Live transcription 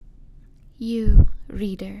You,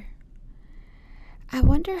 reader, I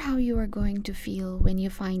wonder how you are going to feel when you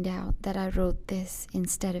find out that I wrote this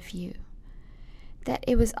instead of you. That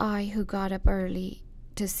it was I who got up early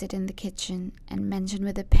to sit in the kitchen and mention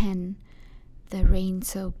with a pen the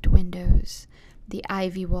rain-soaked windows, the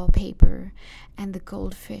ivy wallpaper, and the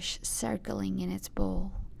goldfish circling in its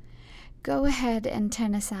bowl. Go ahead and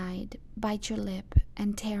turn aside, bite your lip,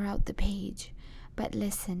 and tear out the page. But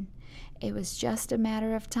listen, it was just a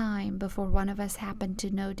matter of time before one of us happened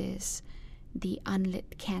to notice the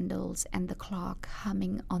unlit candles and the clock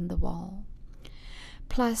humming on the wall.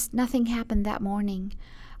 Plus, nothing happened that morning.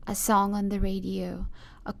 A song on the radio,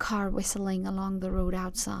 a car whistling along the road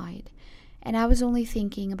outside, and I was only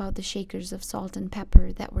thinking about the shakers of salt and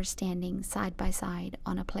pepper that were standing side by side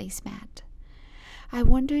on a placemat. I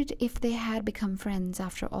wondered if they had become friends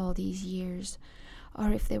after all these years,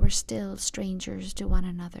 or if they were still strangers to one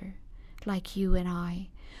another, like you and I,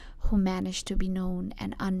 who managed to be known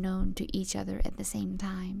and unknown to each other at the same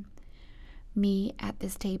time. Me at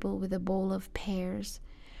this table with a bowl of pears,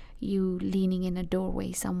 you leaning in a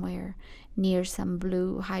doorway somewhere near some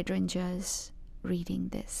blue hydrangeas, reading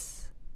this.